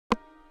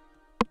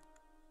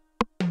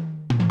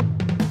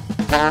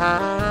There's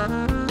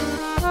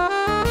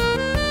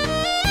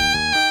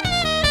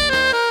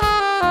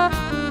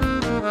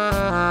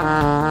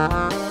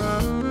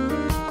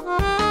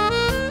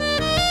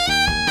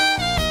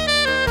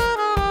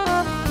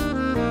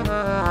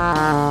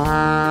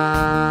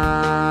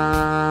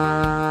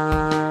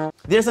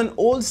an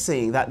old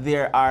saying that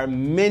there are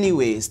many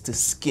ways to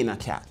skin a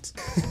cat.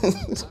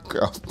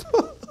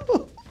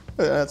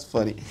 That's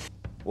funny.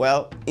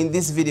 Well, in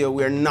this video,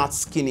 we're not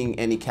skinning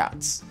any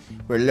cats.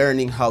 We're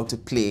learning how to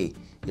play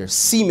your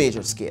C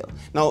major scale.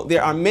 Now,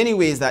 there are many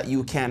ways that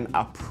you can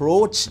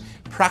approach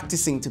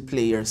practicing to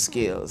play your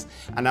scales,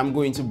 and I'm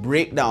going to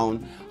break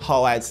down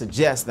how I'd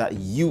suggest that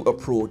you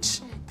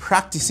approach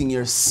practicing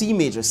your C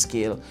major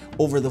scale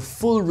over the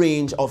full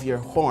range of your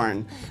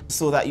horn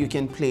so that you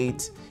can play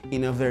it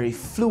in a very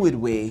fluid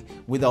way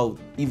without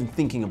even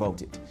thinking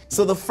about it.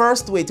 So the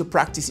first way to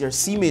practice your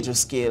C major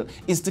scale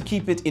is to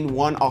keep it in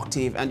one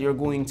octave, and you're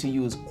going to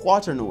use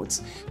quarter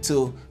notes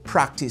to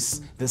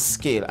practice the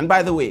scale. And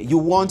by the way, you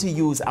want to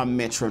use a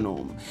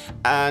metronome.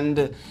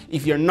 And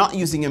if you're not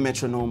using a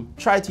metronome,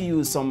 try to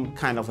use some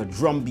kind of a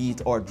drum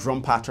beat or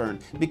drum pattern,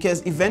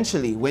 because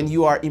eventually when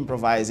you are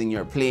improvising,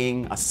 you're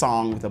playing a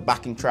song with a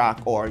backing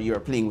track or you're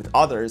playing with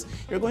others,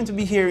 you're going to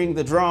be hearing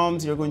the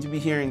drums, you're going to be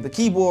hearing the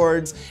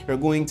keyboards, you're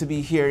going to be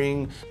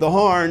hearing the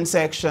horn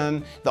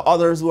section, the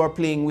others who are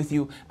playing with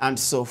you, and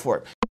so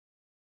forth.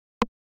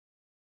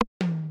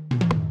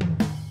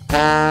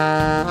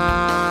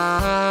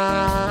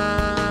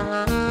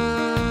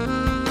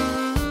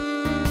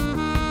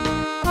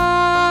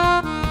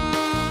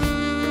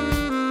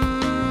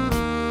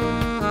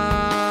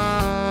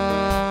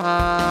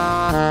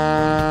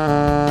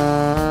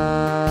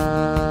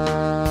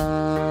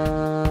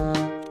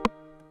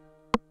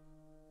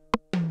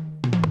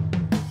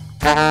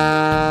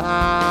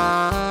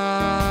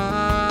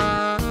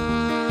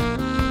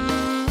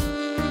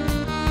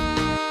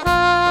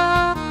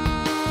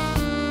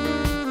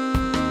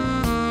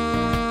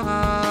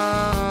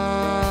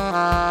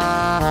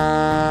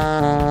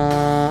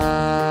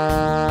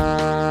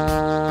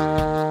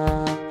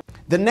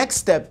 The next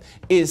step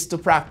is to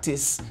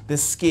practice the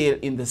scale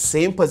in the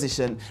same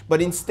position,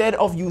 but instead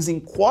of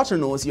using quarter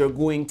notes, you're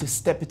going to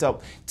step it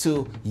up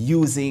to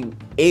using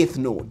eighth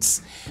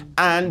notes.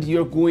 And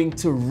you're going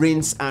to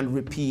rinse and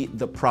repeat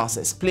the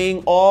process,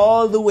 playing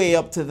all the way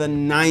up to the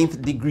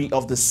 9th degree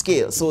of the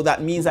scale. So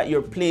that means that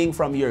you're playing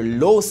from your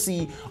low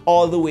C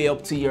all the way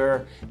up to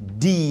your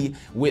D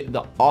with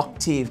the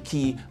octave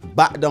key,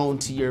 back down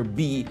to your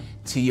B,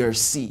 to your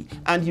C.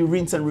 And you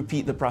rinse and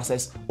repeat the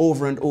process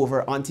over and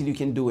over until you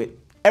can do it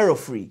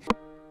error-free.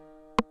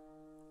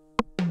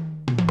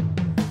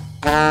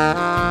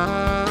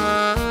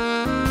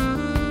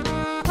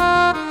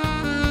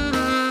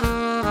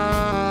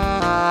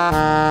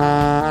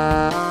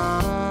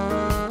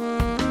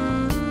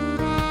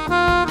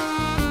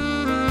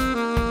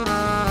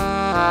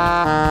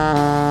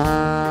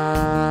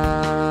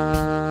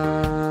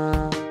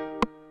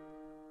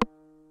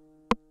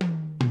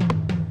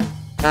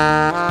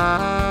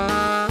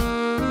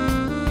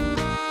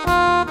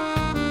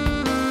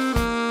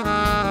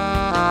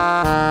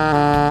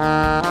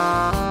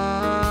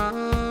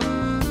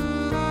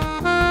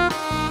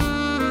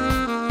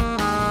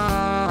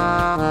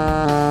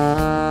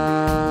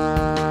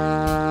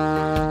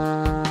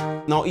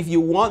 Now, if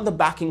you want the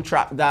backing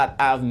track that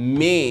I've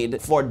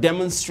made for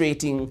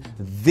demonstrating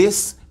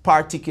this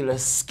particular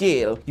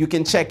scale, you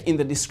can check in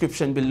the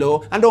description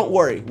below. And don't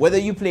worry, whether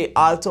you play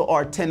alto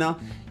or tenor,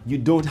 you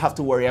don't have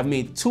to worry. I've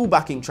made 2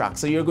 backing tracks.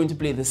 So you're going to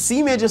play the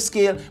C major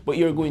scale, but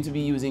you're going to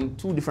be using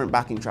 2 different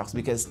backing tracks,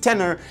 because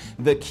tenor,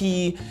 the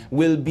key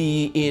will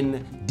be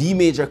in D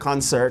major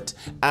concert,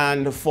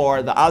 and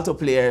for the alto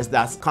players,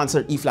 that's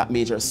concert E flat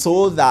major,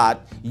 so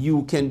that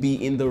you can be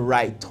in the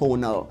right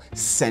tonal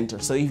center.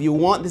 So if you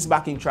want this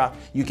backing track,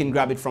 you can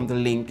grab it from the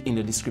link in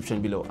the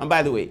description below. And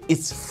by the way,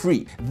 it's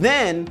free.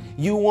 Then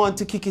you want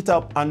to kick it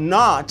up a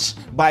notch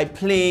by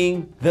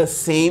playing the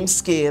same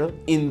scale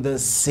in the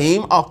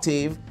same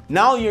octave.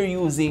 Now you're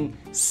using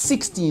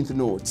 16th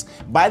notes.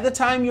 By the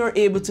time you're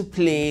able to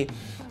play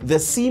the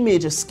C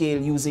major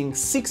scale using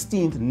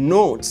 16th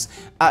notes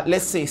at,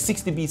 let's say,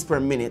 60 beats per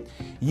minute,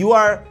 you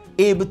are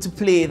able to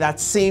play that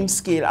same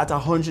scale at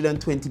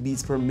 120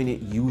 beats per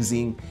minute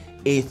using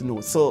 8th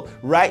notes. So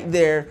right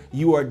there,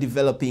 you are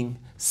developing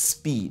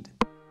speed.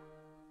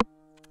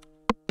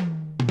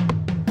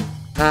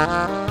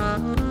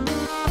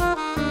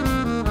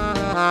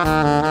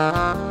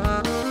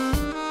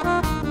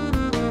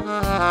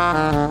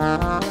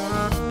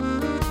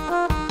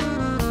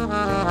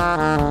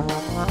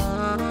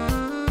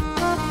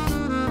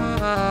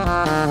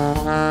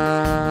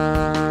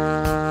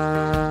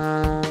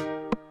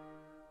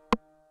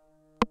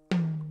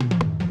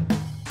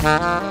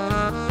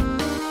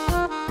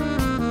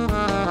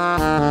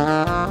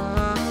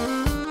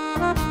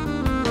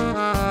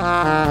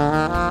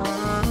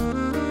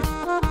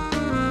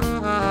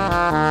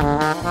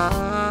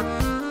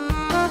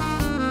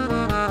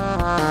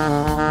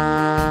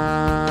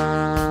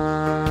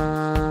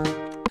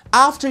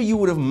 After you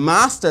would have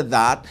mastered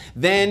that,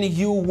 then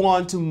you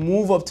want to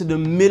move up to the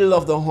middle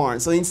of the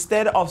horn. So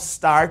instead of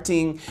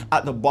starting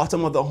at the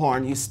bottom of the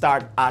horn, you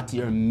start at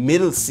your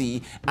middle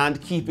C and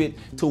keep it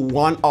to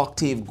 1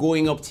 octave,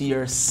 going up to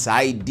your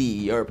side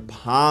D, your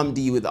palm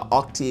D with the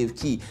octave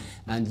key.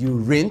 And you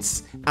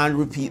rinse and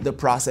repeat the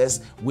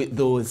process with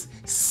those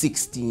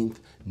 16th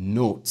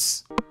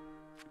notes.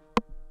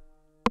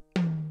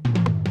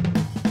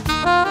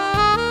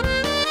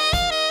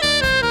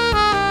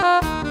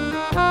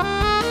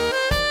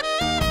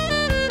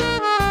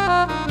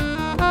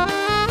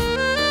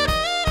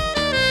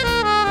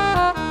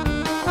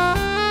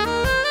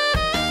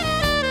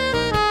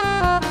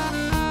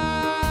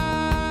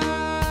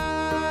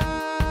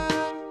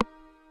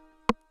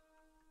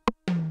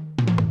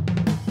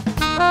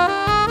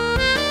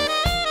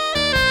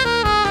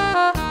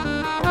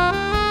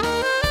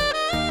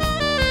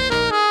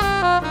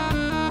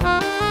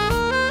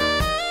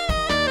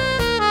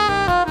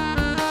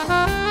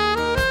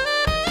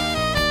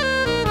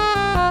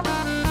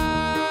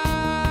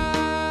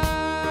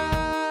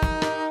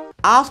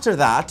 After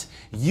that,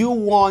 you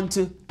want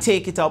to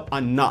take it up a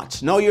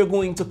notch. Now you're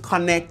going to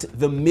connect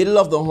the middle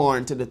of the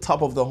horn to the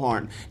top of the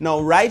horn. Now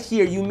right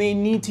here, you may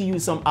need to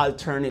use some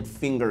alternate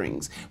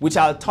fingerings, which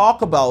I'll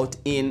talk about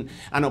in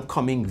an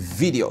upcoming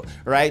video,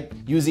 right?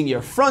 Using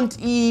your front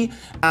E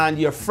and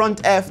your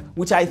front F,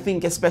 which I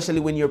think especially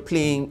when you're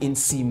playing in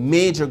C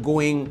major,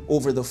 going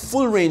over the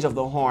full range of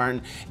the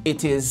horn,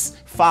 it is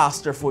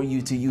faster for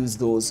you to use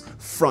those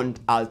front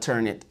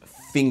alternate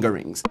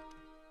fingerings.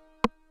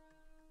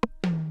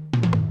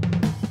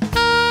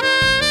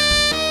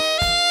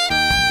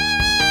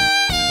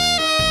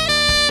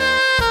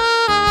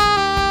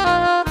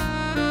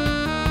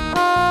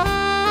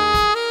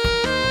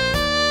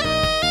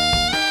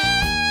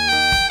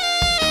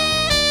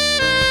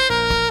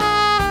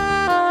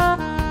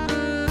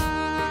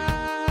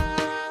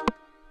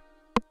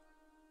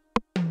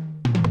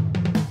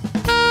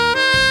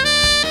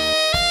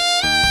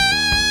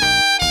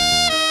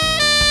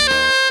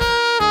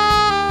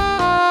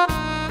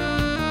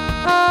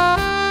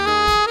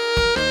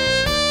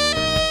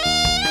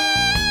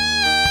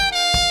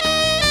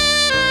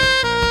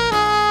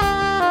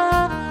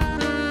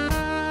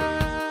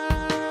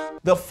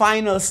 The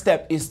final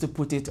step is to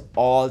put it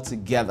all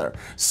together.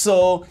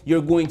 So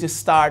you're going to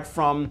start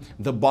from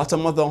the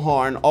bottom of the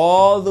horn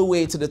all the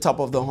way to the top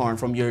of the horn,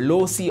 from your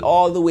low C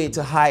all the way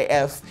to high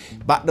F,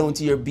 back down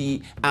to your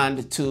B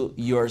and to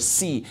your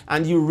C.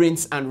 And you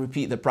rinse and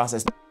repeat the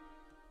process.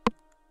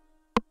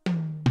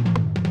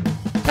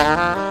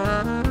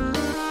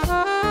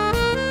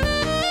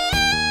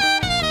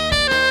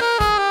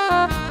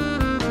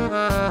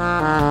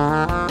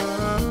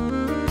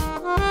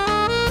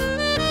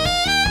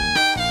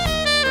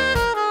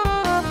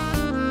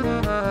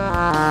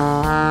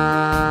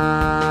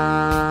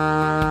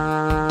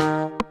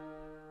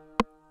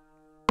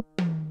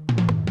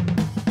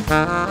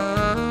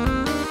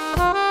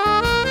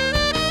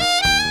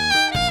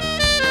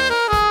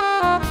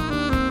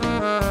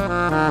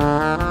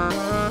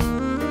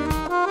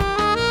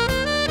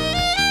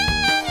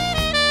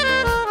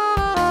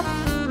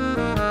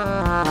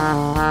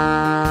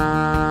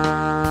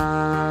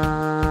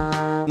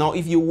 Now,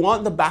 if you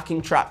want the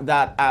backing track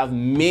that I've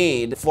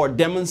made for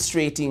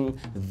demonstrating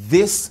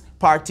this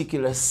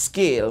particular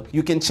scale,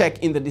 you can check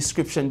in the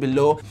description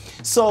below.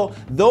 So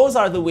those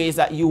are the ways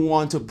that you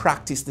want to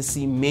practice the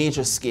C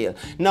major scale.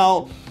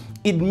 Now,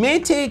 it may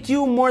take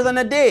you more than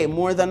a day,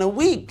 more than a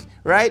week,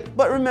 right?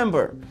 But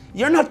remember,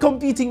 you're not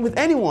competing with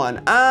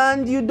anyone,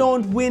 and you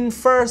don't win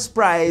first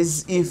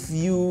prize if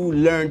you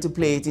learn to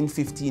play it in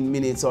 15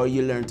 minutes or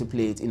you learn to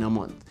play it in a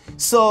month.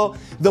 So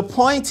the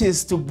point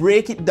is to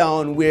break it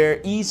down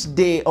where each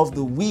day of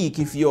the week,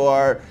 if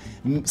you're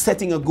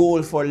setting a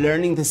goal for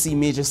learning the C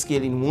major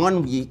scale in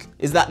 1 week,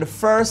 is that the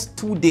first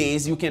 2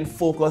 days you can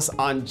focus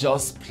on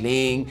just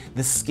playing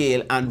the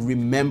scale and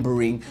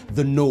remembering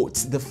the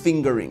notes, the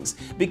fingerings.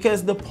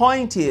 Because the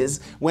point is,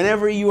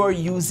 whenever you are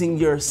using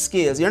your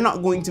scales, you're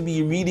not going to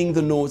be reading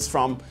the notes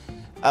from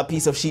a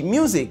piece of sheet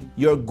music.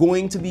 You're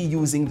going to be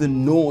using the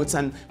notes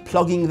and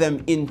plugging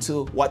them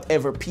into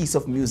whatever piece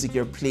of music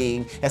you're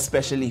playing,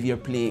 especially if you're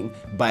playing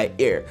by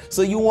ear.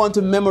 So you want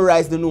to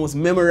memorize the notes,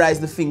 memorize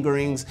the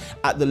fingerings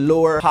at the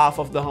lower half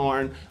of the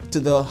horn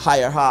to the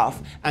higher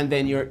half, and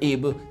then you're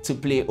able to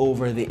play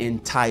over the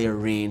entire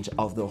range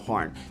of the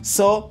horn.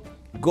 So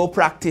go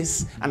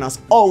practice, and as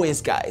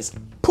always guys,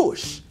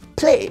 push,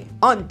 play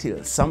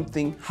until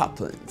something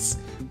happens.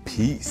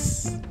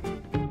 Peace.